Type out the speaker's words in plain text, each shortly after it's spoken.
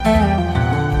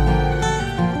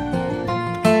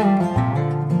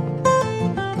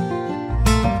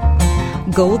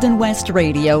Golden West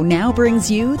Radio now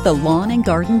brings you the Lawn and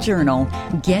Garden Journal.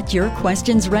 Get your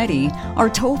questions ready.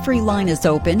 Our toll-free line is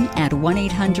open at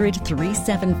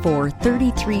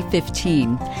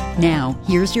 1-800-374-3315. Now,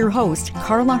 here's your host,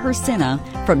 Carla Hersina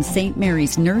from St.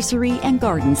 Mary's Nursery and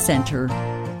Garden Center.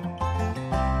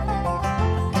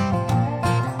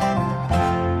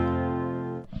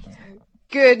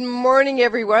 Good morning,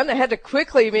 everyone. I had to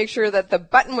quickly make sure that the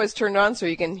button was turned on so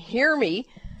you can hear me.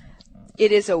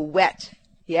 It is a wet.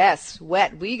 Yes,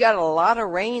 wet. We got a lot of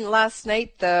rain last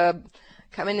night.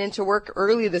 Coming into work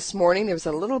early this morning, there was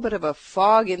a little bit of a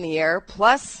fog in the air.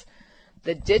 Plus,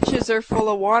 the ditches are full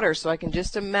of water, so I can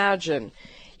just imagine.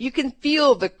 You can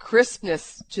feel the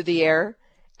crispness to the air.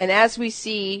 And as we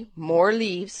see more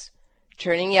leaves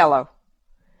turning yellow,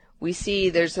 we see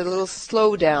there's a little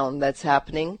slowdown that's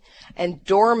happening, and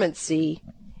dormancy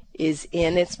is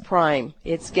in its prime.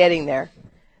 It's getting there.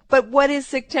 But what is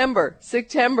September?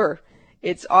 September,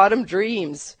 it's autumn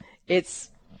dreams. It's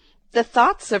the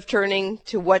thoughts of turning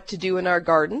to what to do in our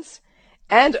gardens,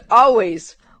 and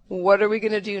always, what are we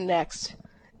going to do next?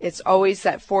 It's always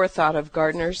that forethought of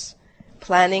gardeners,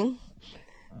 planning,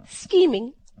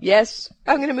 scheming. Yes,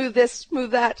 I'm going to move this, move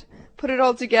that, put it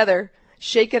all together,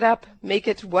 shake it up, make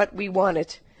it what we want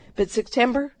it. But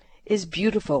September is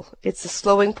beautiful. It's the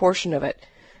slowing portion of it.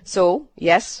 So,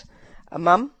 yes,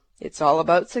 Mom, it's all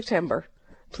about September.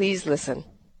 Please listen.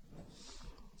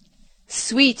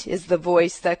 Sweet is the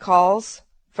voice that calls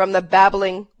from the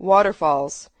babbling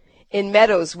waterfalls, in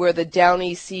meadows where the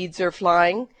downy seeds are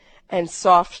flying, and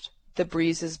soft the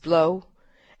breezes blow,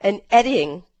 and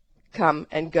eddying come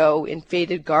and go in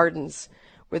faded gardens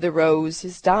where the rose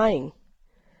is dying.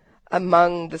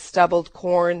 Among the stubbled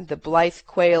corn the blithe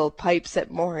quail pipes at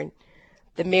morn,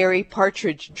 the merry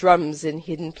partridge drums in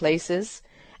hidden places,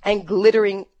 and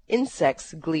glittering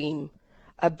insects gleam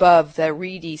above the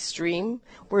reedy stream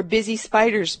where busy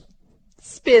spiders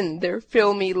spin their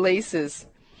filmy laces.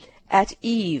 At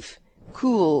eve,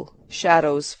 cool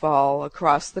shadows fall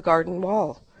across the garden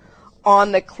wall,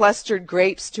 on the clustered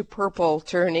grapes to purple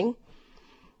turning.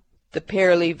 The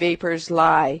pearly vapors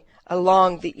lie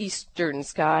along the eastern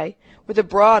sky where the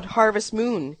broad harvest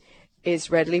moon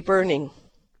is redly burning.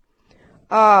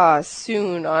 Ah,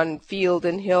 soon on field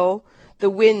and hill the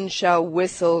wind shall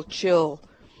whistle chill.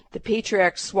 The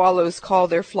patriarch swallows call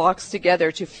their flocks together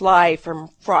to fly from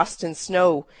frost and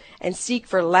snow, and seek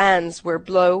for lands where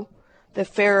blow the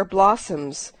fair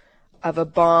blossoms of a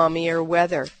balmier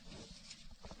weather.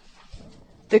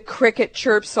 The cricket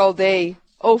chirps all day,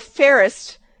 "O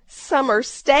fairest summer,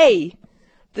 stay!"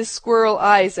 The squirrel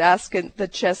eyes ask the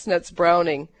chestnuts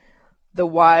browning. The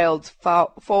wild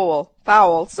fowl,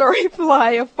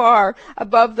 fly afar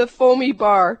above the foamy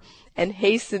bar, and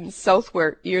hasten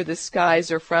southward ere the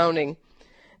skies are frowning.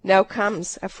 Now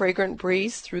comes a fragrant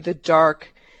breeze through the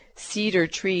dark cedar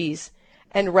trees,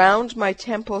 and round my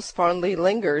temples fondly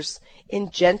lingers in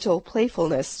gentle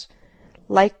playfulness,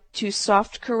 like to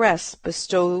soft caress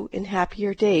bestowed in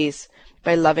happier days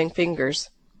by loving fingers.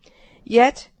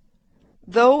 Yet,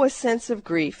 though a sense of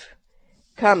grief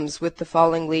comes with the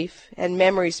falling leaf, and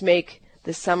memories make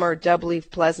the summer doubly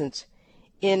pleasant,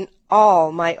 in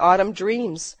all my autumn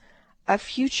dreams a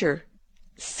future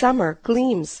summer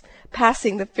gleams,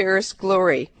 passing the fairest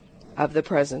glory of the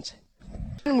present.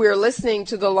 We're listening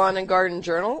to the Lawn and Garden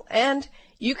Journal, and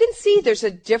you can see there's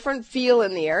a different feel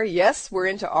in the air. Yes, we're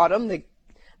into autumn. The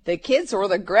kids, or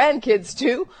the grandkids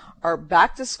too, are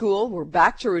back to school. We're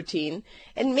back to routine,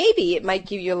 and maybe it might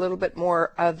give you a little bit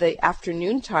more of the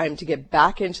afternoon time to get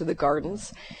back into the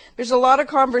gardens. There's a lot of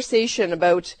conversation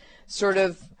about sort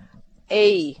of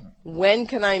when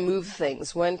can I move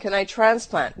things? When can I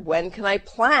transplant? When can I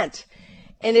plant?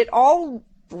 And it all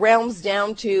realms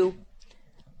down to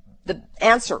the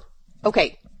answer.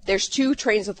 Okay, there's two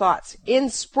trains of thoughts. In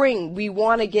spring, we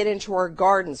want to get into our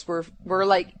gardens. We're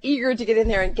like eager to get in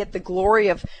there and get the glory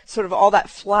of sort of all that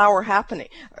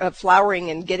flowering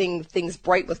and getting things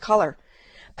bright with color.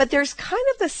 But there's kind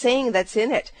of the saying that's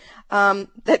in it,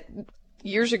 that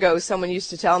years ago someone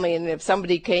used to tell me, and if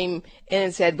somebody came in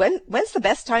and said, when's the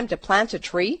best time to plant a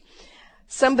tree?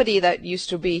 Somebody that used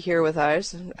to be here with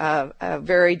us, a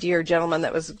very dear gentleman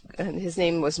his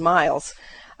name was Miles,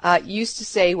 used to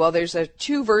say, well, there's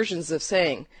two versions of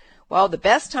saying, well, the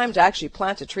best time to actually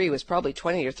plant a tree was probably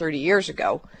 20 or 30 years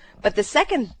ago, but the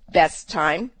second best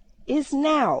time is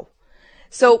now.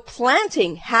 So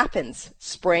planting happens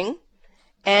spring,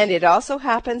 and it also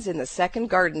happens in the second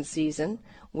garden season,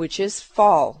 which is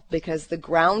fall, because the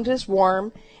ground is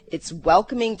warm. It's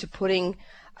welcoming to putting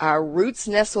our roots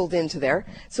nestled into there.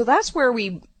 So that's where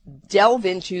we delve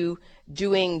into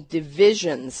doing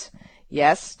divisions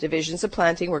Yes, divisions of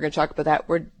planting. We're going to talk about that.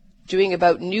 We're doing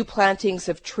about new plantings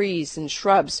of trees and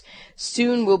shrubs.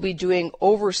 Soon we'll be doing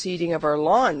overseeding of our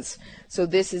lawns. So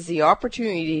this is the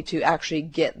opportunity to actually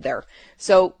get there.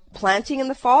 So planting in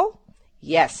the fall,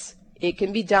 yes, it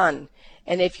can be done.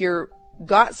 And if you're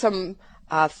got some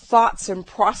thoughts and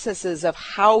processes of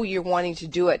how you're wanting to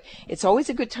do it, it's always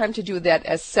a good time to do that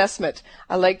assessment.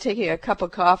 I like taking a cup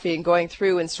of coffee and going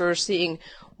through and sort of seeing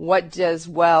what does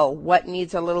well, what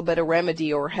needs a little bit of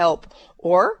remedy or help,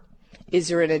 or is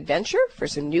there an adventure for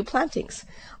some new plantings?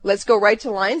 Let's go right to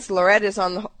lines. Lorette is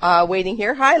on waiting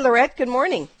here. Hi, Lorette. Good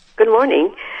morning. Good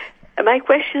morning. My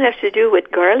question has to do with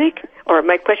garlic, or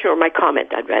my question or my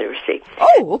comment, I'd rather say.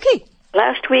 Oh, okay.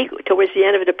 Last week, towards the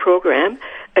end of the program,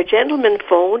 a gentleman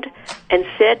phoned and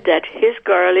said that his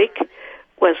garlic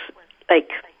was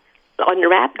like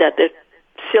unwrapped, that the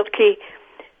silky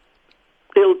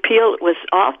little peel was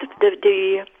off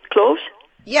the cloves.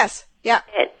 Yes, yeah.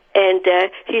 And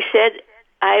he said,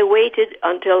 I waited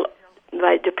until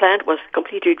the plant was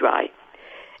completely dry.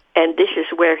 And this is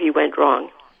where he went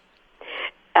wrong.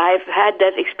 I've had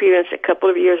that experience a couple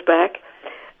of years back.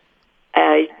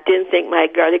 I didn't think my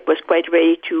garlic was quite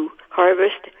ready to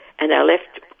harvest, and I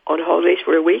left on holidays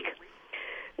for a week.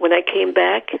 When I came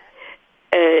back,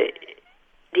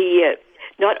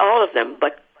 not all of them,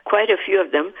 but quite a few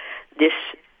of them, this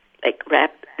like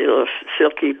wrap, little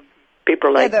silky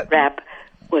paper-like wrap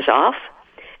was off,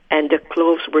 and the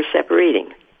cloves were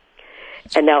separating.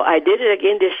 And now I did it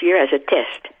again this year as a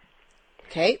test.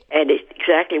 Okay. And it's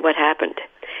exactly what happened.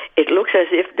 It looks as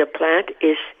if the plant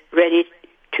is ready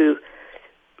to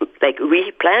like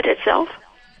replant itself.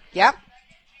 Yep.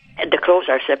 And the cloves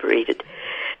are separated.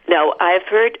 Now, I've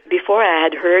heard, before I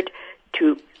had heard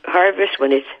to harvest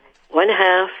when it's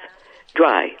 1/2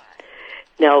 dry.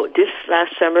 Now, this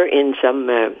last summer in some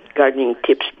gardening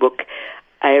tips book,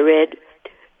 I read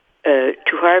to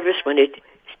harvest when it's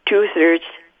 2/3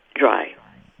 dry.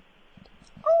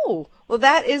 Oh, well,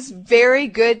 that is very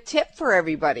good tip for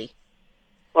everybody.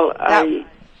 Well,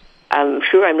 I'm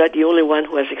sure I'm not the only one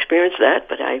who has experienced that,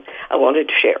 but I wanted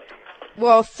to share.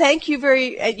 Well, thank you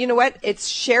you know what? It's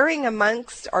sharing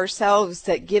amongst ourselves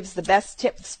that gives the best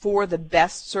tips for the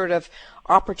best sort of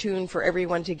opportune for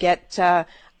everyone to get a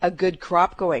good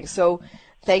crop going. So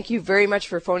thank you very much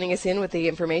for phoning us in with the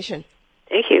information.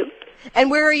 Thank you.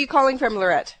 And where are you calling from,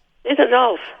 Lorette? St.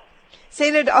 Adolphe.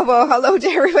 St. Adolphe. Well, hello to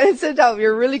everyone in St. Adolphe.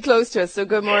 You're really close to us, so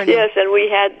good morning. Yes,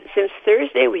 and since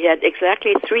Thursday, we had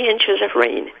exactly 3 inches of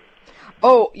rain.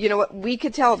 Oh, you know what? We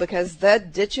could tell because the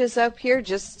ditches up here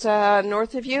just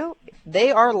north of you,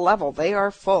 they are level. They are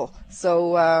full.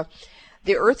 So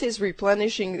the earth is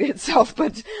replenishing itself,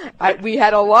 but we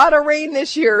had a lot of rain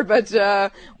this year, but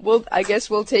I guess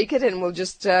we'll take it and we'll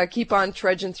just keep on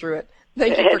trudging through it.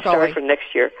 Thank you for calling. For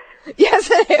next year. Yes,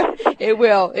 it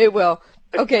will. It will.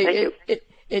 Okay. Thank you.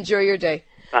 Enjoy your day.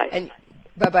 Bye. And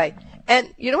bye-bye.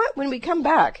 And you know what? When we come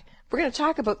back, we're going to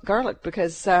talk about garlic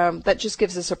because that just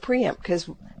gives us a preempt because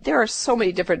there are so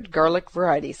many different garlic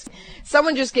varieties.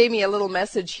 Someone just gave me a little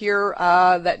message here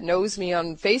that knows me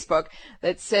on Facebook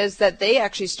that says that they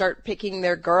actually start picking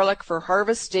their garlic for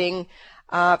harvesting,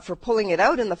 for pulling it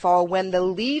out in the fall when the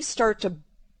leaves start to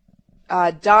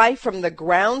die from the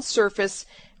ground surface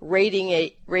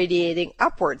radiating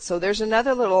upwards. So there's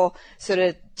another little sort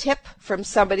of tip from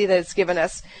somebody that's given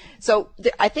us. So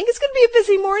I think it's going to be a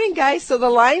busy morning, guys. So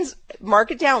the lines, mark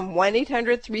it down,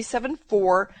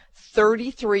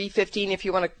 1-800-374-3315 if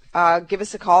you want to give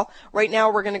us a call. Right now,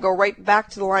 we're going to go right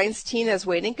back to the lines. Tina's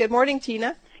waiting. Good morning,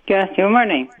 Tina. Yes, good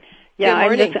morning. Yeah,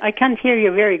 good morning. I can't hear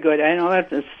you very good. I know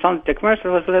that the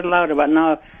commercial was a little louder, but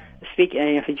now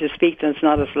if you just speak, then it's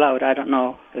not as loud. I don't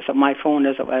know. My phone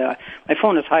is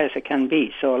high as it can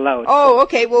be, so loud. Oh,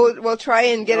 okay. We'll try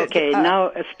and get it. Okay, now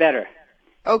it's better.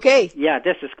 Okay. Yeah,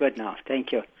 this is good now.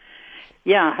 Thank you.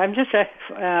 Yeah, I'm just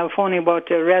phoning about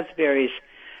raspberries.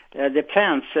 The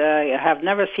plants. I have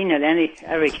never seen it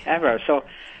ever. So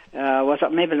was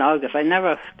it maybe in August? I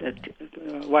never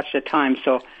watched the time.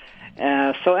 So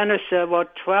and it's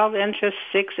about 12 inches,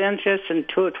 6 inches, and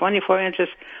 24 inches.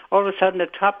 All of a sudden, the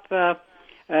top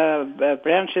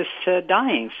branch is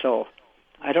dying. So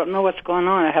I don't know what's going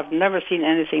on. I have never seen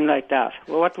anything like that.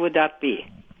 Well, what would that be?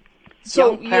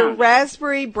 So your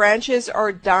raspberry branches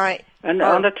are dying? And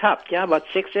on the top, yeah, about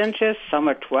 6 inches. Some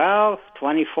are 12,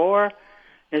 24.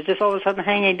 It's just all of a sudden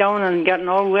hanging down and getting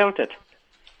all wilted.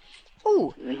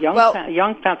 Oh,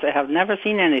 young plants. I have never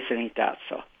seen anything like that.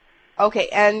 So. Okay,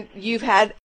 and you've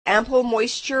had ample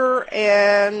moisture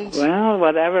and... Well,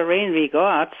 whatever rain we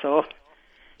got, so...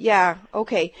 Yeah,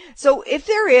 okay. So if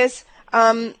there is,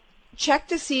 check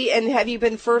to see, and have you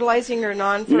been fertilizing or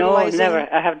No, non-fertilizing?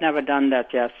 never. I have never done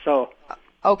that yet. So.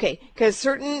 Okay, because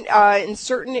in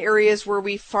certain areas where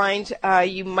we find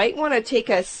you might want to take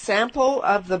a sample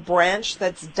of the branch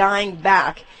that's dying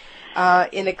back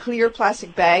in a clear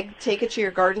plastic bag, take it to your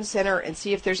garden center and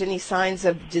see if there's any signs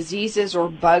of diseases or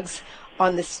bugs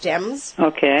on the stems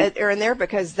that are in there,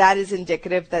 because that is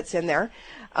indicative that's in there.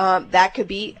 That could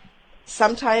be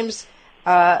sometimes,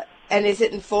 and is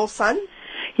it in full sun?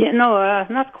 Yeah, no,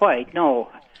 not quite,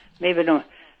 no. Maybe no.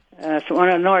 So on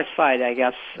the north side, I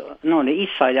guess. No, on the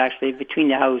east side, actually, between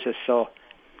the houses, so.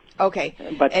 Okay.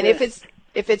 But, and if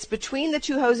it's between the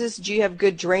two houses, do you have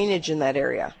good drainage in that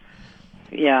area?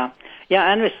 Yeah.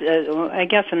 Yeah, and I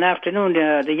guess in the afternoon,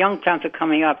 the young plants are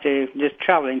coming up. They're just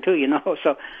traveling too,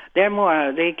 so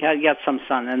they can get some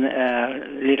sun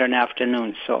later in the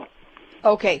afternoon, so.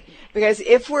 Okay, because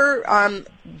if we're,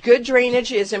 good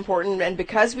drainage is important, and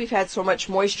because we've had so much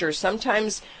moisture,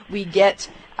 sometimes we get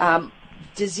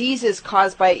diseases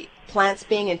caused by plants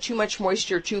being in too much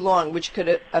moisture too long, which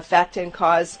could affect and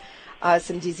cause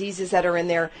some diseases that are in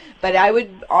there. But I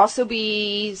would also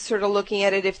be sort of looking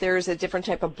at it if there's a different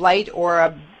type of blight or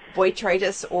a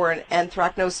botrytis or an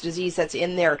anthracnose disease that's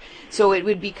in there. So it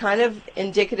would be kind of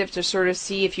indicative to sort of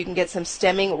see if you can get some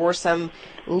stemming or some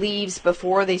leaves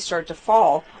before they start to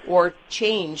fall or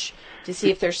change, to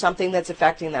see if there's something that's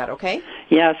affecting that, okay?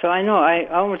 Yeah, so I know I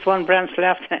almost one branch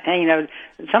left hanging out.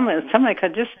 Some I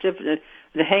could just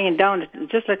the hanging down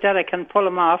just like that. I can pull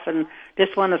them off, and this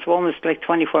one is almost like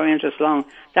 24 inches long.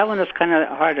 That one is kind of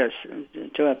harder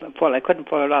to pull. I couldn't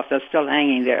pull it off. That's still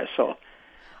hanging there. So.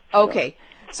 Okay.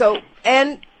 So,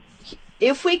 and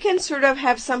if we can sort of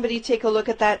have somebody take a look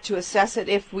at that to assess it,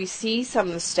 if we see some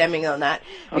of the stemming on that,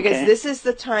 because this is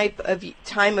the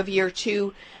time of year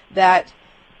too that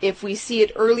if we see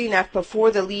it early enough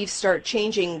before the leaves start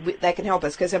changing, that can help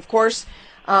us. Because of course,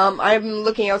 I'm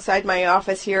looking outside my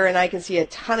office here and I can see a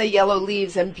ton of yellow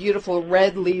leaves and beautiful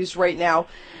red leaves right now.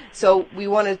 So we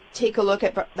want to take a look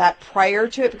at that prior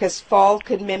to it, because fall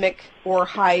could mimic or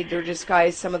hide or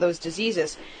disguise some of those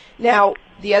diseases. Now,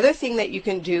 the other thing that you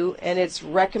can do, and it's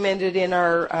recommended in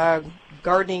our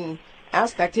gardening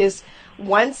aspect, is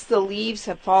once the leaves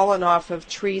have fallen off of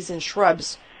trees and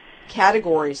shrubs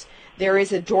categories, there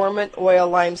is a dormant oil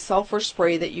lime sulfur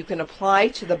spray that you can apply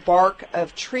to the bark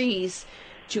of trees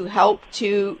to help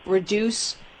to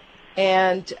reduce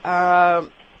and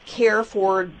care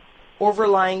for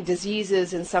overlying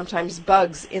diseases and sometimes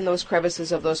bugs in those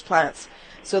crevices of those plants.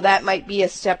 So that might be a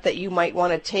step that you might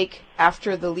want to take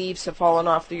after the leaves have fallen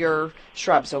off your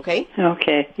shrubs, okay?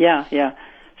 Okay, yeah.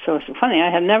 So it's funny,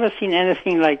 I have never seen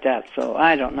anything like that, so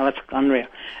I don't know, it's unreal.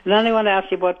 And then I want to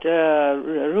ask you about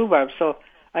rhubarb. So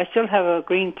I still have a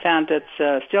green plant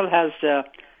that still has the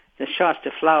shots,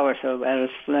 the flowers. So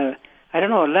I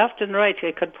don't know, left and right,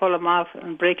 I could pull them off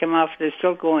and break them off, they're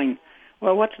still going.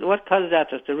 Well, what causes that?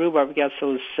 Does the rhubarb get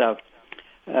those,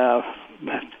 I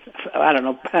don't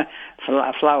know,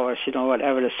 flowers,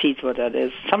 whatever the seeds, what that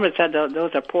is. Somebody said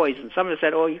those are poison. Somebody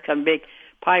said, you can bake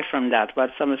pie from that, but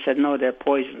somebody said, no, they're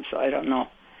poison, so I don't know.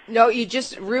 No,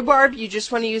 rhubarb, you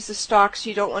just want to use the stalks,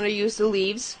 you don't want to use the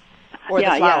leaves or the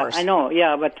flowers. Yeah, I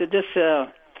know, but this,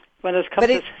 when it comes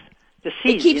to the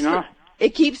seeds,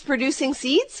 it keeps producing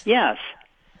seeds? Yes.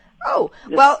 Oh,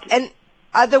 well, and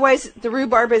otherwise the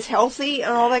rhubarb is healthy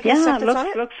and all that kind of stuff that's on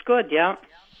it? Yeah, looks good, yeah.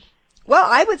 Well,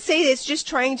 I would say it's just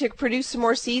trying to produce some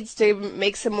more seeds to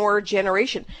make some more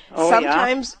generation.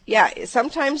 Sometimes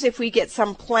if we get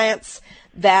some plants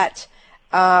that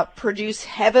produce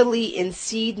heavily in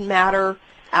seed matter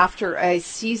after a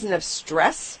season of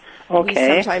stress, we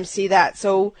sometimes see that.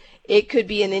 So it could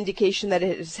be an indication that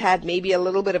it has had maybe a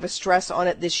little bit of a stress on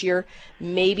it this year.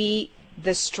 Maybe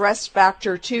the stress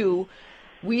factor too,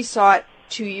 we saw it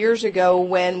 2 years ago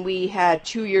when we had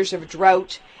 2 years of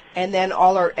drought, and then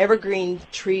all our evergreen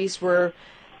trees were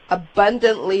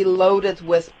abundantly loaded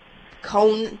with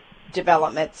cone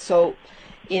development. So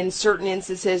in certain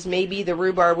instances, maybe the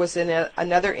rhubarb was in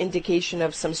another indication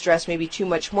of some stress, maybe too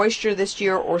much moisture this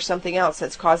year or something else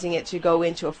that's causing it to go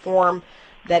into a form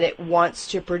that it wants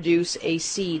to produce a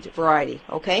seed variety,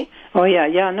 okay? Oh,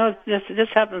 yeah. No, this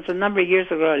happens a number of years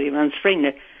ago, even in spring.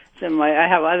 I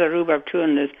have other rhubarb too,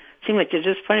 and it seems like they're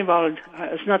just funny about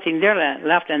there's nothing there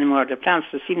left anymore. The plants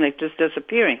just seem like just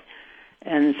disappearing.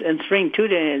 And in spring too,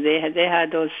 they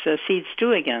had those seeds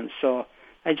too again. So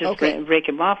I just break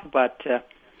them off, but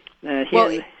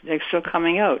here they're still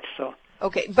coming out. So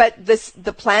okay, but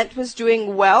the plant was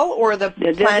doing well, or the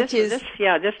plant is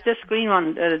this green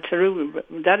one,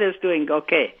 that is doing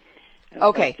okay.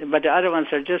 Okay, but the other ones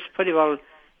are just pretty well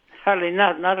hardly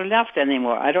not left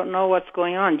anymore. I don't know what's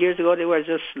going on. Years ago they were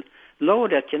just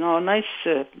loaded, nice,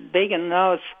 big, and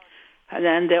now it's, and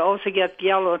then they also get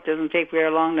yellow. It doesn't take very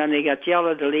long. Then they get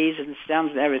yellow, the leaves and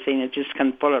stems and everything. It just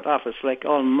can't pull it off. It's like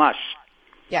all mush.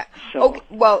 Yeah. So, okay.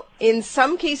 Well, in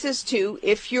some cases too,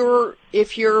 if your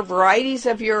varieties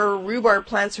of your rhubarb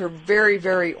plants are very,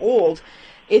 very old,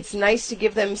 it's nice to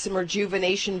give them some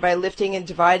rejuvenation by lifting and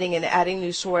dividing and adding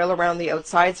new soil around the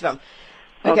outsides of them.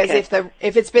 Because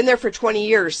if it's been there for 20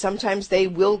 years, sometimes they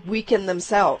will weaken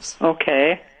themselves.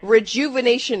 Okay.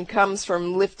 Rejuvenation comes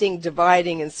from lifting,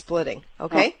 dividing, and splitting.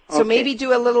 Okay? So maybe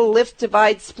do a little lift,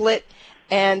 divide, split,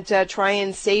 and try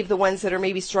and save the ones that are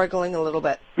maybe struggling a little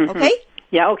bit. Okay?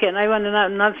 Yeah, okay, and I want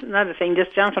another thing. This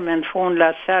gentleman phoned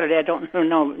last Saturday. I don't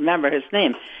remember his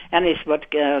name. And it's about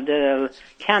the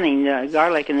canning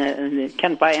garlic, and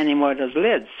can't buy any more of those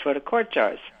lids for the quart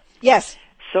jars. Yes.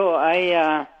 So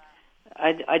I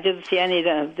didn't see any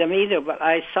of them either, but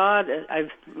I saw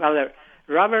the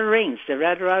rubber rings, the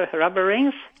red rubber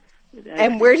rings.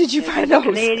 And where did you find those?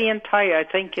 Canadian Tire, I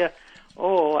think.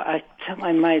 I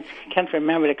can't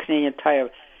remember the Canadian Tire.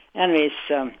 Anyways.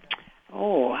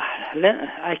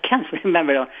 I can't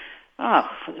remember.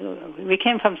 We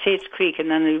came from Sept Creek,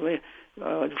 and then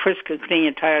the first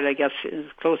Canadian Tire, I guess, is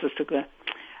closest to. In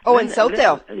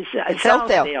Southdale.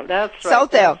 Southdale, that's right.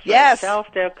 Southdale, yes.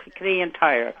 Southdale Canadian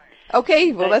Tire.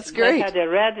 Okay, well, that's great. They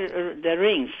had the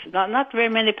rings. Not very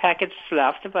many packages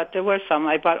left, but there were some.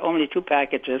 I bought only 2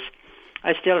 packages.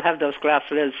 I still have those glass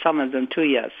lids, some of them too,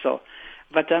 yes. So,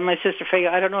 but then my sister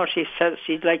figured, I don't know, she said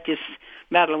she'd like this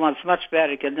metal ones much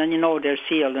better, because then they're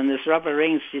sealed, and this rubber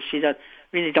rings,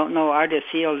 really don't know are they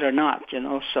sealed or not,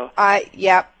 so.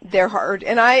 Yeah, they're hard.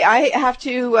 And I have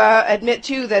to admit,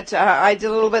 too, that I did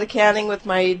a little bit of canning with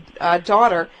my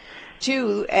daughter,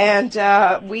 too, and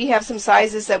we have some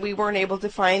sizes that we weren't able to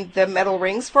find the metal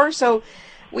rings for, so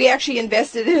we actually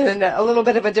invested in a little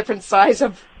bit of a different size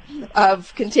of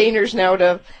containers now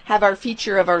to have our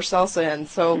feature of our salsa in.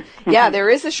 So, yeah, there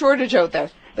is a shortage out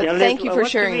there. But thank you for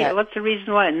sharing that. What's the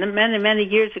reason why? Many, many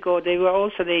years ago, they were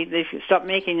also, they stopped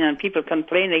making them. People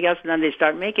complained, I guess, and then they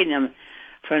start making them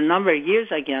for a number of years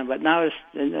again. But now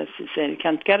you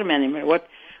can't get them anymore.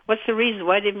 What's the reason?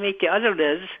 Why they make the other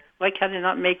lids? Why can't they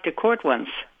not make the quart ones?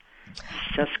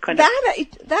 Just kind that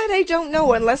I don't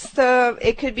know, unless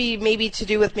it could be maybe to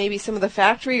do with maybe some of the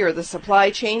factory or the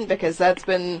supply chain, because that's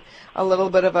been a little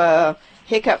bit of a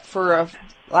hiccup for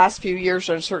last few years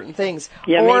on certain things.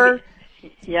 Yeah, maybe.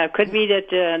 Yeah, it could be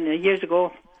that years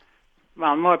ago,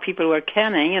 more people were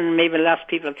canning, and maybe less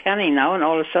people canning now, and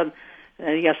all of a sudden,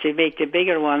 I guess they make the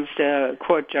bigger ones, the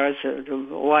quart jars, the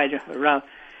wide round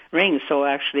rings. So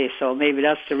maybe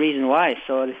that's the reason why.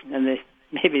 So, and they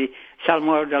maybe sell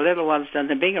more of the little ones than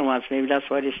the bigger ones. Maybe that's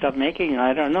why they stopped making them.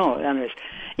 I don't know. Anyways,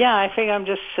 yeah, I think I'm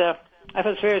just. I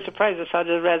was very surprised I saw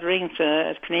the red rings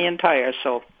at Canadian Tire.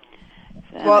 So.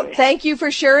 Anyway. Well, thank you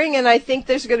for sharing, and I think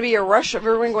there's going to be a rush of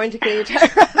everyone going to Canadian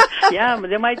Tire. Yeah, but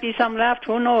there might be some left.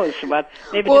 Who knows? But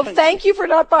maybe. Well, thank you for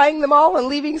not buying them all and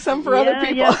leaving some for other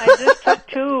people. Yeah, I just took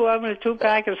 2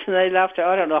 packets, and I left.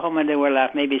 I don't know how many there were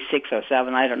left. Maybe 6 or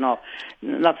 7. I don't know.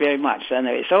 Not very much.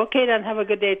 Anyway, so okay then. Have a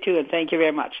good day too, and thank you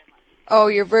very much. Oh,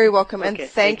 you're very welcome, and okay,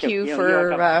 thank you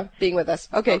for being with us.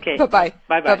 Okay. Bye bye.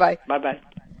 Bye bye. Bye bye.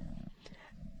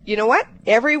 You know what?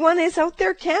 Everyone is out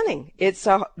there canning. It's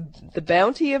the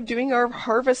bounty of doing our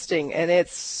harvesting, and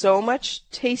it's so much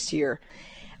tastier.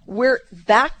 We're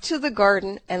back to the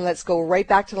garden, and let's go right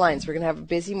back to lines. We're going to have a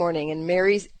busy morning. And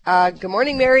Mary's, good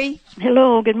morning, Mary.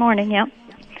 Hello, good morning, yeah.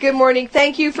 Good morning.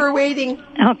 Thank you for waiting.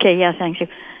 Okay, yeah, thank you.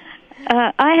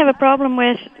 I have a problem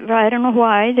with, I don't know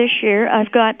why, this year,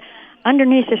 I've got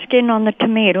underneath the skin on the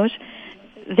tomatoes,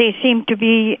 they seem to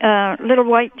be little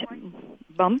white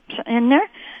bumps in there.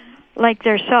 Like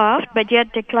they're soft, but yet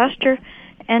they cluster,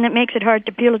 and it makes it hard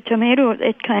to peel a tomato.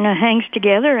 It kind of hangs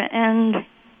together, and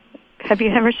have you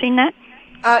ever seen that?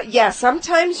 Yeah,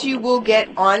 sometimes you will get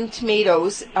on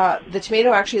tomatoes. The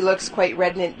tomato actually looks quite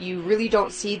red, and you really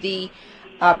don't see the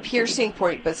piercing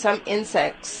point, but some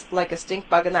insects, like a stink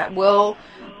bug, and that will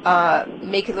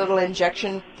make a little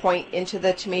injection point into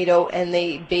the tomato, and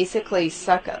they basically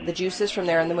suck the juices from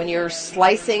there. And then when you're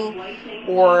slicing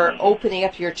or opening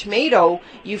up your tomato,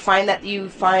 you find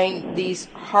these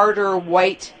harder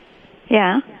white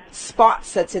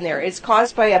spots that's in there. It's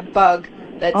caused by a bug.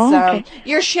 That's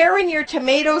you're sharing your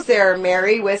tomatoes there,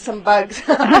 Mary, with some bugs.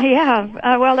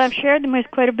 Yeah, well, I've shared them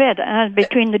with quite a bit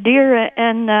between the deer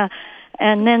and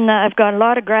then I've got a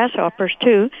lot of grasshoppers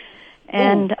too.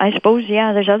 And I suppose,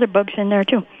 there's other bugs in there,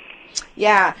 too.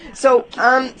 Yeah. So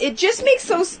it just makes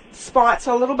those spots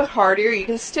a little bit harder. You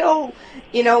can still,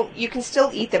 you can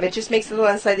still eat them. It just makes it a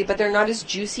little unsightly, but they're not as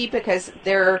juicy because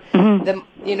they're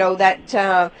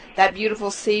that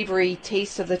beautiful savory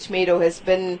taste of the tomato has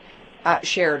been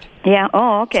shared. Yeah.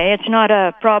 Oh, okay. It's not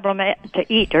a problem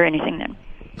to eat or anything then.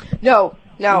 No.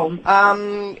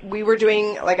 We were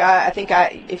doing,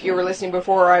 if you were listening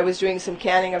before, I was doing some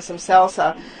canning of some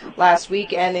salsa last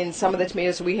week, and in some of the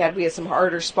tomatoes we had some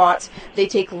harder spots. They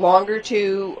take longer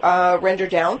to render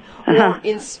down. Or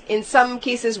in some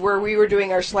cases where we were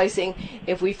doing our slicing,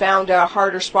 if we found a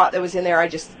harder spot that was in there, I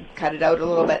just cut it out a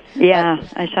little bit. Yeah,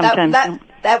 I sometimes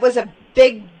that was a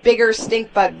bigger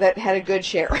stink bug that had a good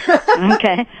share.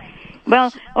 Okay.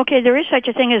 Well, okay, there is such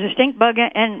a thing as a stink bug,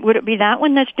 and would it be that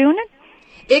one that's doing it?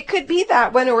 It could be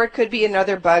that one, or it could be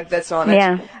another bug that's on it.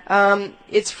 Yeah.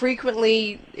 It's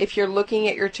frequently, if you're looking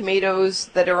at your tomatoes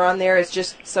that are on there, it's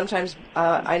just sometimes,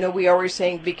 I know we always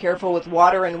saying be careful with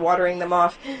water and watering them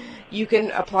off. You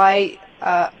can apply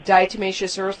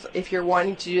diatomaceous earth if you're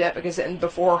wanting to do that, because then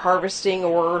before harvesting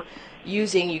or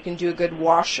using, you can do a good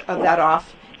wash of that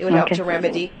off. It would help to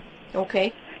remedy.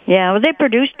 Okay. Yeah, well, they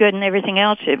produced good and everything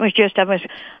else. It was just I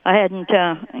hadn't,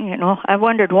 I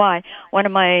wondered why. One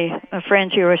of my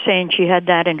friends here was saying she had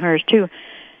that in hers too,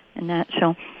 and that.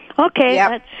 So,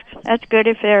 okay, that's good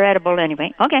if they're edible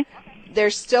anyway. Okay, they're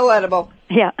still edible.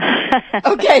 Yeah.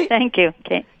 Okay. Thank you.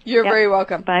 Okay. You're very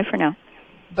welcome. Bye for now.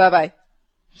 Bye.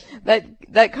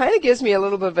 That kind of gives me a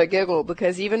little bit of a giggle,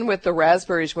 because even with the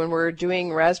raspberries, when we're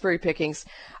doing raspberry pickings,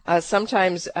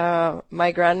 sometimes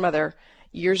my grandmother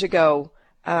years ago.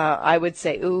 I would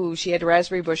say, she had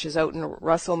raspberry bushes out in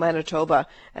Russell, Manitoba.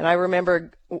 And I remember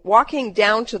walking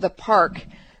down to the park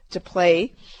to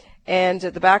play, and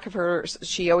at the back of her,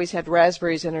 she always had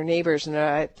raspberries in her neighbors. And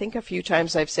I think a few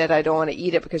times I've said I don't want to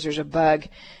eat it because there's a bug.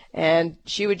 And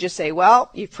she would just say, well,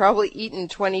 you've probably eaten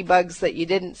 20 bugs that you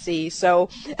didn't see. So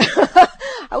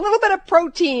a little bit of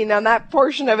protein on that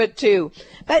portion of it too.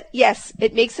 But yes,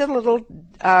 it makes it a little,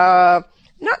 not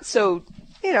so,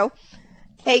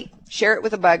 hey, share it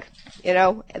with a bug,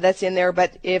 that's in there.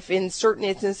 But if in certain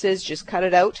instances, just cut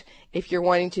it out if you're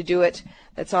wanting to do it,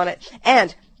 that's on it.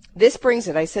 And this brings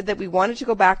it. I said that we wanted to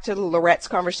go back to Lorette's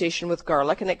conversation with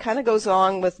garlic, and it kind of goes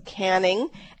along with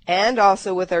canning and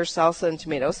also with our salsa and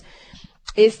tomatoes,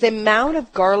 is the amount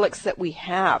of garlics that we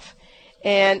have.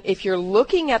 And if you're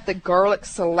looking at the garlic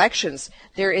selections,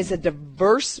 there is a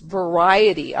diverse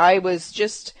variety. I was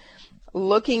just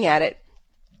looking at it.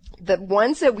 The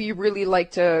ones that we really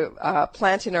like to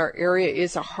plant in our area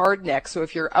is a hardneck. So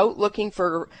if you're out looking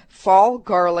for fall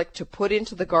garlic to put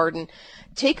into the garden,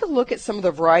 take a look at some of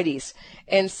the varieties.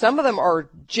 And some of them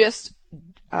are just,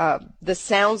 the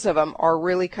sounds of them are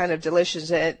really kind of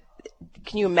delicious. And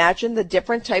can you imagine the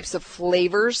different types of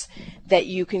flavors that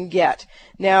you can get?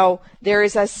 Now, there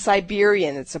is a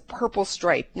Siberian. It's a purple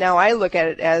stripe. Now, I look at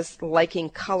it as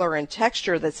liking color and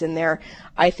texture that's in there.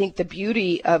 I think the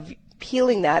beauty of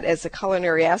peeling that as a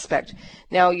culinary aspect.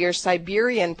 Now, your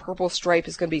Siberian purple stripe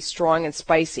is going to be strong and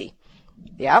spicy.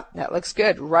 Yep, that looks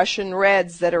good. Russian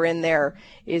reds that are in there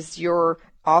is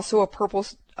also a purple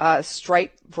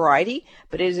stripe variety,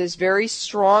 but it is very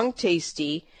strong,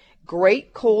 tasty,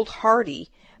 great cold hardy,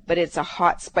 but it's a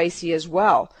hot spicy as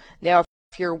well. Now,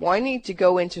 if you're wanting to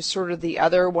go into sort of the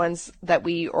other ones that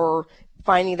we are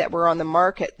finding that we're on the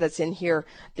market that's in here,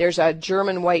 there's a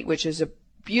German white, which is a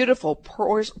beautiful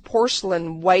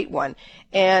porcelain white one,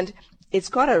 and it's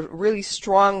got a really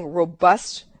strong,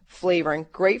 robust flavoring,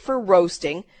 great for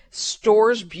roasting,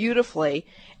 stores beautifully.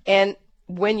 And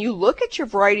when you look at your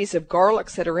varieties of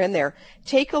garlics that are in there,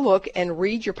 take a look and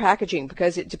read your packaging,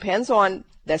 because it depends on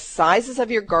the sizes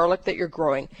of your garlic that you're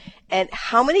growing and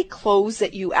how many cloves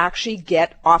that you actually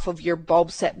get off of your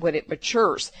bulb set when it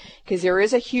matures, because there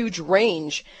is a huge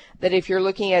range. That if you're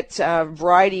looking at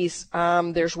varieties,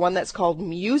 there's one that's called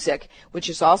Music, which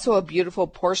is also a beautiful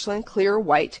porcelain clear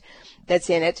white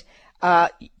that's in it.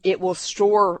 It will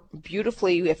store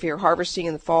beautifully if you're harvesting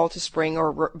in the fall to spring,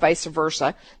 or vice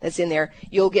versa. That's in there.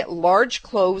 You'll get large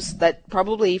cloves that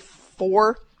probably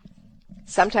 4,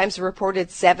 sometimes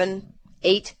reported 7,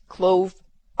 8 clove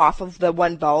off of the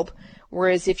one bulb.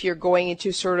 Whereas if you're going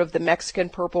into sort of the Mexican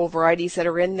purple varieties that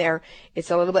are in there,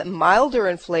 it's a little bit milder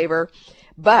in flavor,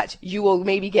 but you will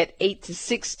maybe get 8 to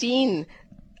 16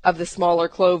 of the smaller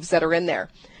cloves that are in there.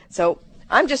 So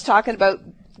I'm just talking about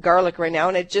garlic right now,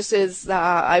 and it just is,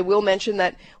 I will mention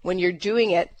that when you're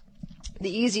doing it,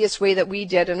 the easiest way that we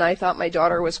did, and I thought my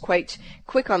daughter was quite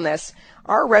quick on this,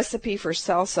 our recipe for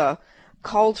salsa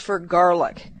called for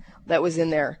garlic that was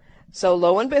in there. So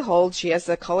lo and behold, she has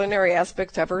the culinary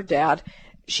aspect of her dad.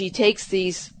 She takes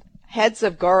these heads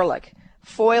of garlic,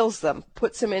 foils them,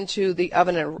 puts them into the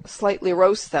oven and slightly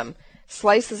roasts them,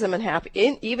 slices them in half,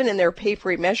 even in their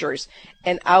papery measures,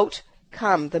 and out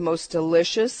come the most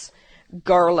delicious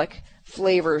garlic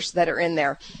flavors that are in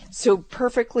there. So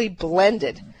perfectly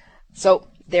blended. So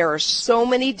there are so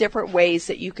many different ways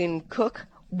that you can cook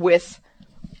with,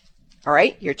 all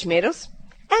right, your tomatoes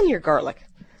and your garlic.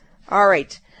 All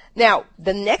right. Now,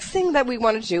 the next thing that we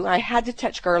want to do, I had to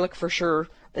touch garlic for sure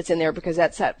that's in there because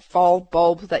that's that fall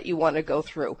bulb that you want to go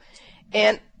through.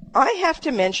 And I have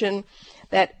to mention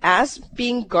that as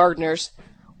being gardeners,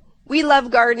 we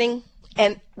love gardening,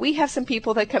 and we have some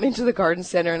people that come into the garden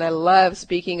center, and I love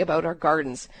speaking about our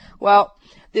gardens. Well,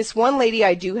 this one lady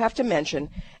I do have to mention,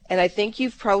 and I think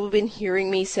you've probably been hearing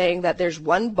me saying that there's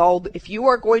one bulb. If you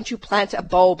are going to plant a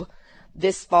bulb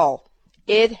this fall,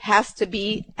 it has to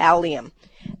be allium.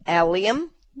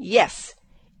 Allium, yes,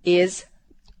 is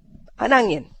an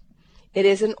onion. It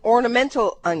is an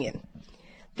ornamental onion.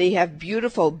 They have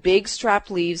beautiful big strapped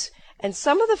leaves, and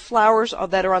some of the flowers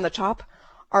that are on the top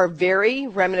are very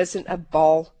reminiscent of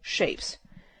ball shapes.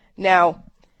 Now,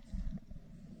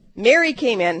 Mary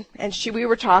came in, and we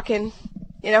were talking,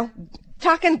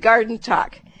 talking garden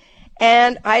talk.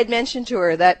 And I had mentioned to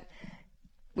her that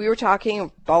we were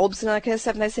talking bulbs and all that kind of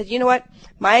stuff, and I said, you know what?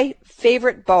 My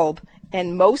favorite bulb,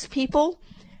 and most people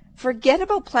forget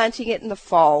about planting it in the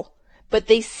fall, but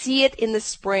they see it in the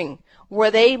spring,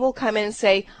 where they will come in and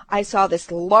say, I saw this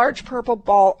large purple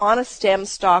ball on a stem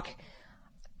stalk.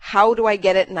 How do I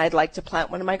get it? And I'd like to plant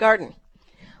one in my garden.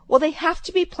 Well, they have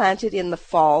to be planted in the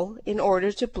fall in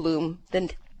order to bloom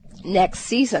the next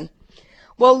season.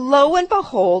 Well, lo and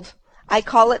behold, I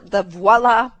call it the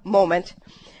voila moment.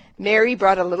 Mary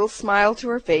brought a little smile to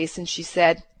her face and she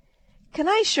said, can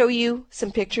I show you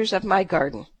some pictures of my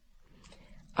garden?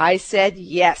 I said,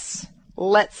 yes,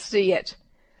 let's see it.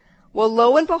 Well,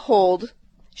 lo and behold,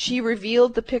 she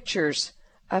revealed the pictures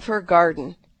of her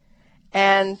garden,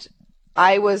 and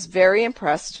I was very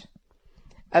impressed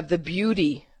of the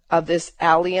beauty of this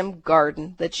allium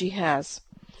garden that she has.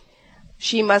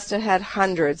 She must have had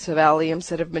hundreds of alliums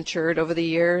that have matured over the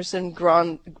years and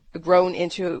grown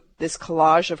into this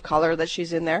collage of color that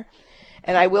she's in there.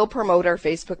 And I will promote our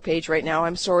Facebook page right now.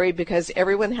 I'm sorry, because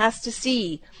everyone has to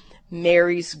see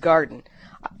Mary's garden.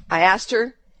 I asked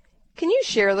her, can you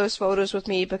share those photos with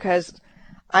me, because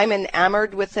I'm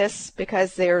enamored with this,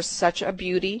 because they're such a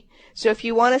beauty. So if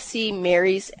you want to see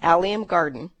Mary's allium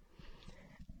garden,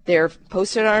 they're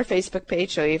posted on our Facebook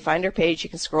page. So you find our page, you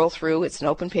can scroll through. It's an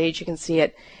open page. You can see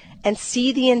it and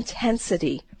see the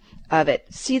intensity of it.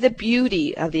 See the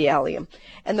beauty of the allium.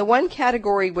 And the one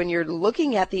category when you're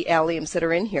looking at the alliums that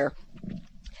are in here,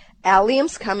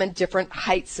 alliums come in different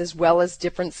heights as well as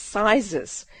different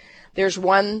sizes. There's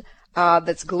one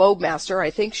that's Globemaster.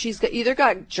 I think she's either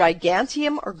got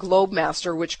Gigantium or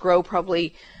Globemaster, which grow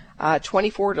probably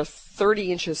 24 to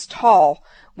 30 inches tall,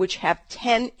 which have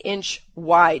 10-inch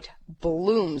wide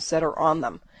blooms that are on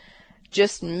them.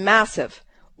 Just massive.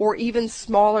 Or even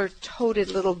smaller toted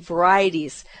little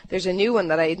varieties. There's a new one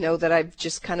that I know that I've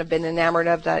just kind of been enamored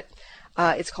of, that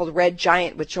it's called Red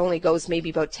Giant, which only goes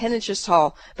maybe about 10 inches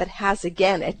tall, but has,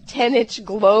 again, a 10-inch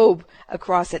globe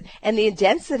across it. And the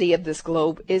density of this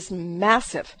globe is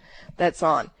massive that's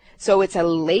on. So it's a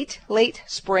late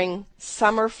spring,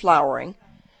 summer flowering,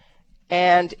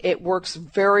 and it works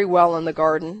very well in the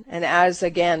garden. And as,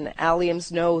 again,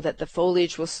 alliums know that the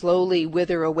foliage will slowly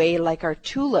wither away like our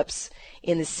tulips,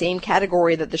 in the same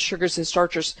category that the sugars and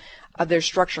starches of their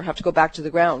structure have to go back to the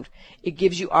ground. It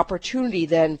gives you opportunity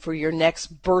then for your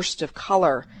next burst of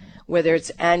color, whether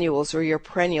it's annuals or your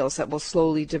perennials that will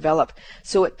slowly develop.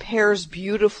 So it pairs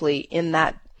beautifully in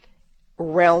that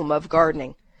realm of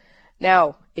gardening.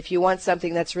 Now, if you want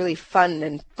something that's really fun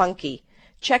and funky,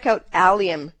 check out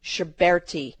Allium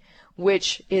Schuberti,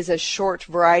 which is a short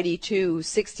variety too,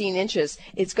 16 inches.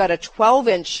 It's got a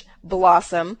 12-inch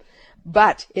blossom,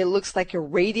 but it looks like a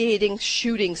radiating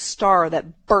shooting star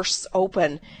that bursts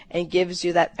open and gives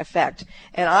you that effect.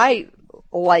 And I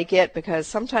like it because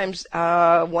sometimes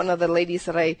one of the ladies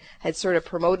that I had sort of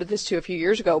promoted this to a few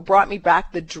years ago brought me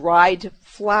back the dried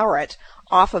floweret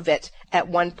off of it at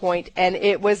one point, and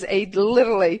it was a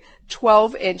literally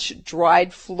 12-inch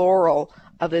dried floral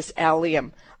of this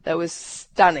allium that was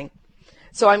stunning.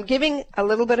 So I'm giving a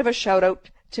little bit of a shout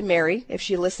out to Mary if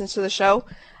she listens to the show.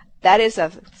 That is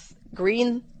a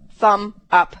green thumb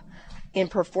up in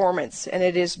performance, and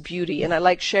it is beauty, and I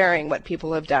like sharing what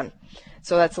people have done.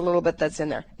 So that's a little bit that's in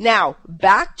there. Now,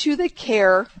 back to the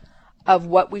care of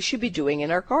what we should be doing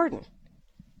in our garden.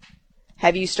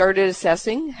 Have you started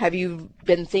assessing? Have you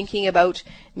been thinking about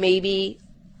maybe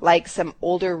like some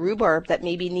older rhubarb that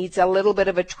maybe needs a little bit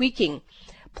of a tweaking.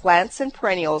 Plants and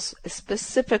perennials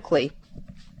specifically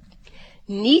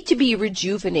need to be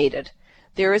rejuvenated.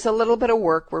 There is a little bit of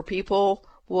work where people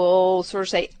will sort of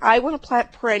say, I want to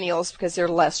plant perennials because they're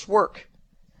less work.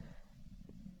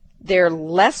 They're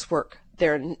less work.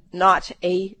 They're not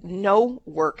a no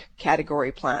work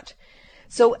category plant.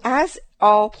 So as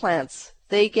all plants,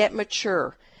 they get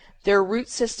mature. Their root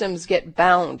systems get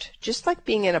bound, just like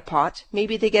being in a pot.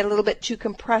 Maybe they get a little bit too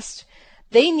compressed.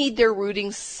 They need their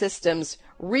rooting systems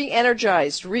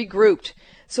re-energized, regrouped.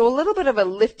 So a little bit of a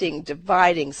lifting,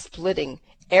 dividing, splitting,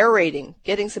 aerating,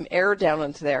 getting some air down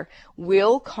into there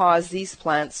will cause these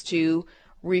plants to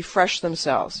refresh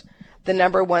themselves. The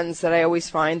number ones that I always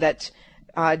find that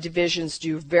divisions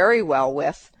do very well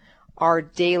with are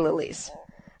daylilies.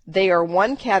 They are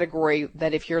one category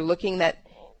that if you're looking at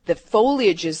the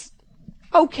foliage is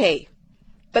okay,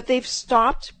 but they've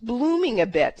stopped blooming a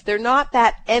bit. They're not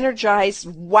that energized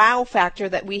wow factor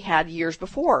that we had years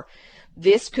before.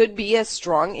 This could be a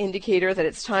strong indicator that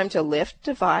it's time to lift,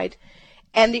 divide,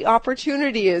 and the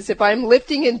opportunity is if I'm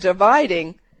lifting and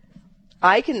dividing,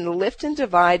 I can lift and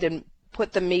divide and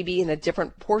put them maybe in a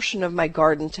different portion of my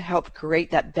garden to help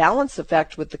create that balance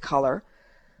effect with the color.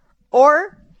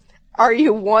 Or are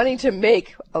you wanting to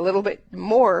make a little bit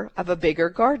more of a bigger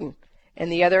garden?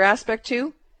 And the other aspect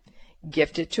too,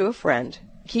 gift it to a friend.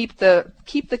 Keep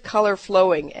the color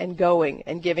flowing and going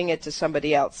and giving it to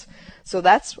somebody else. So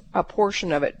that's a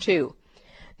portion of it too.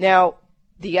 Now,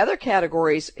 the other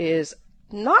categories is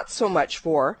not so much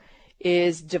for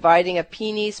is dividing of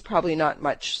peonies, probably not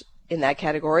much in that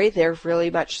category. They're really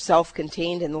much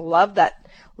self-contained and love that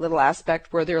little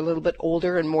aspect where they're a little bit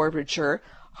older and more mature.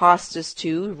 Hostas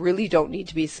too really don't need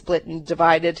to be split and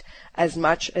divided as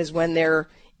much as when they're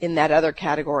in that other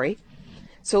category.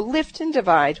 So lift and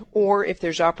divide, or if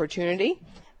there's opportunity,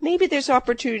 maybe there's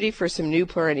opportunity for some new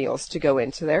perennials to go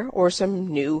into there or some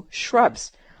new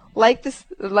shrubs. Like this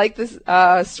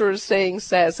sort of saying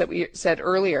says that we said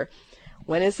earlier,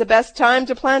 when is the best time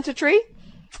to plant a tree?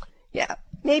 Yeah,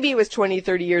 maybe it was 20,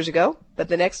 30 years ago, but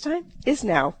the next time is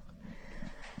now.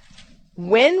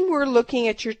 When we're looking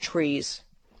at your trees,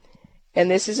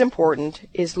 and this is important,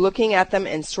 is looking at them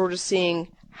and sort of seeing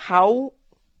how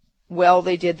well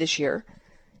they did this year.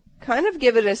 Kind of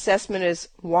give it an assessment as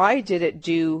why did it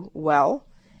do well,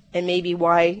 and maybe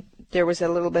why there was a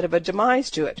little bit of a demise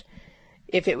to it.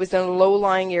 If it was in a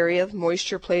low-lying area,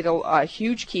 moisture played a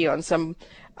huge key on some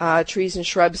trees and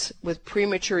shrubs with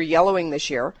premature yellowing this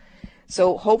year.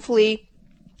 So hopefully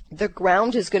the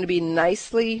ground is going to be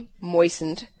nicely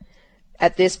moistened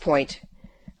at this point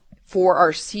for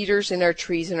our cedars and our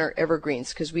trees and our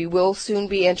evergreens, because we will soon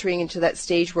be entering into that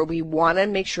stage where we want to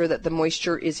make sure that the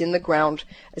moisture is in the ground,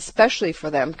 especially for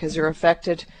them, because they're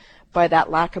affected by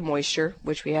that lack of moisture,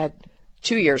 which we had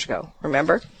 2 years ago,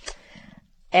 remember?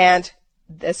 And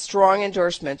the strong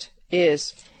endorsement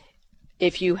is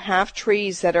if you have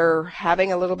trees that are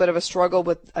having a little bit of a struggle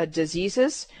with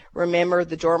diseases, remember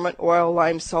the dormant oil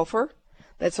lime sulfur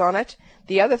that's on it.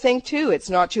 The other thing, too, it's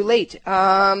not too late.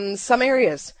 Some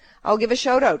areas, I'll give a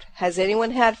shout out. Has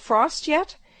anyone had frost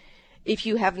yet? If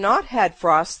you have not had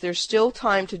frost, there's still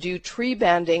time to do tree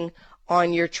banding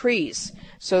on your trees.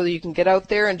 So you can get out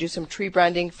there and do some tree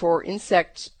banding for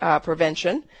insect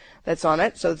prevention that's on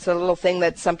it. So it's a little thing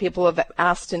that some people have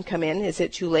asked and come in. Is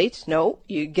it too late? No,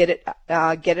 you get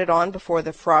it on before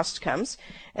the frost comes,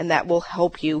 and that will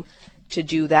help you to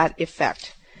do that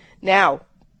effect. Now,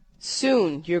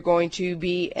 soon you're going to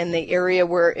be in the area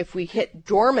where if we hit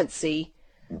dormancy,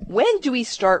 when do we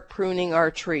start pruning our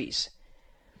trees?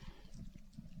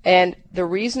 And the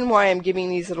reason why I'm giving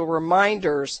these little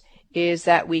reminders is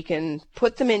that we can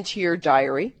put them into your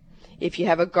diary. If you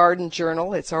have a garden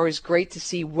journal, it's always great to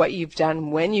see what you've done,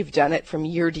 when you've done it from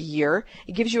year to year.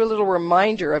 It gives you a little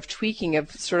reminder of tweaking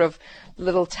of sort of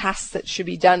little tasks that should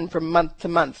be done from month to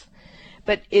month.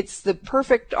 But it's the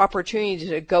perfect opportunity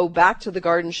to go back to the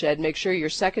garden shed, make sure your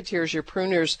secateurs, your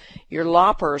pruners, your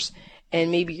loppers,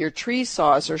 and maybe your tree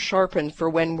saws are sharpened for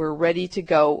when we're ready to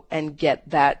go and get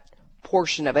that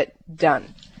portion of it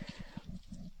done.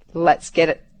 Let's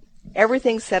get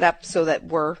everything set up so that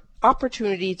we're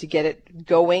opportunity to get it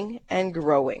going and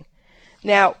growing.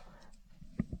 Now,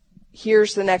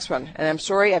 here's the next one. And I'm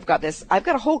sorry, I've got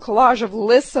a whole collage of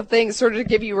lists of things sort of to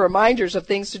give you reminders of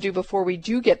things to do before we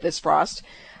do get this frost.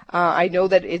 I know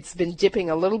that it's been dipping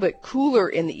a little bit cooler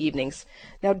in the evenings.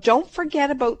 Now, don't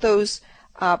forget about those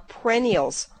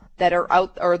perennials that are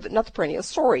out, or not the perennials,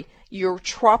 sorry, your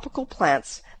tropical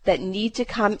plants that need to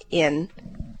come in.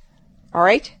 All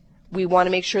right? We want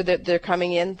to make sure that they're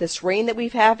coming in. This rain that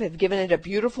we've had have given it a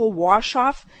beautiful wash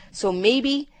off. So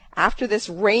maybe after this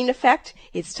rain effect,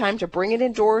 it's time to bring it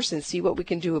indoors and see what we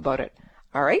can do about it.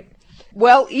 All right?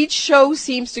 Well, each show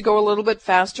seems to go a little bit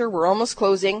faster. We're almost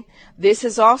closing. This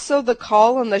is also the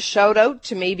call and the shout out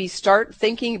to maybe start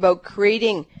thinking about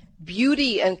creating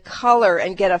beauty and color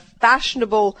and get a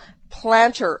fashionable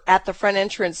planter at the front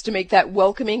entrance to make that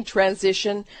welcoming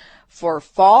transition for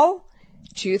fall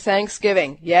to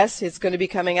Thanksgiving. Yes, it's going to be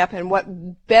coming up. And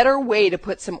what better way to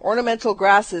put some ornamental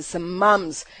grasses, some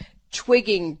mums,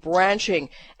 twigging, branching,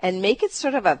 and make it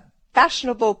sort of a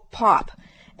fashionable pop.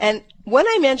 And when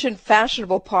I mentioned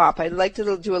fashionable pop, I'd like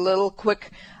to do a little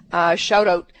quick shout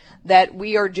out that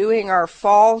we are doing our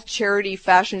fall charity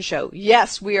fashion show.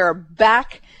 Yes, we are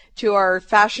back to our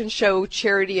fashion show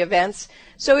charity events.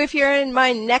 So if you're in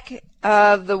my neck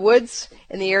of the woods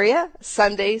in the area,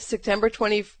 Sunday, September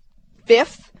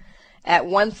 25th at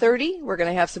 1:30, we're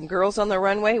going to have some girls on the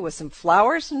runway with some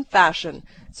flowers and fashion.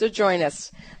 So join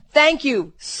us. Thank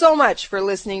you so much for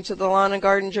listening to the Lawn and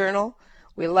Garden Journal.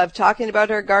 We love talking about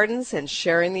our gardens and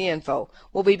sharing the info.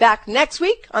 We'll be back next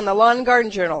week on the Lawn and Garden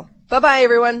Journal. Bye-bye,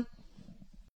 everyone.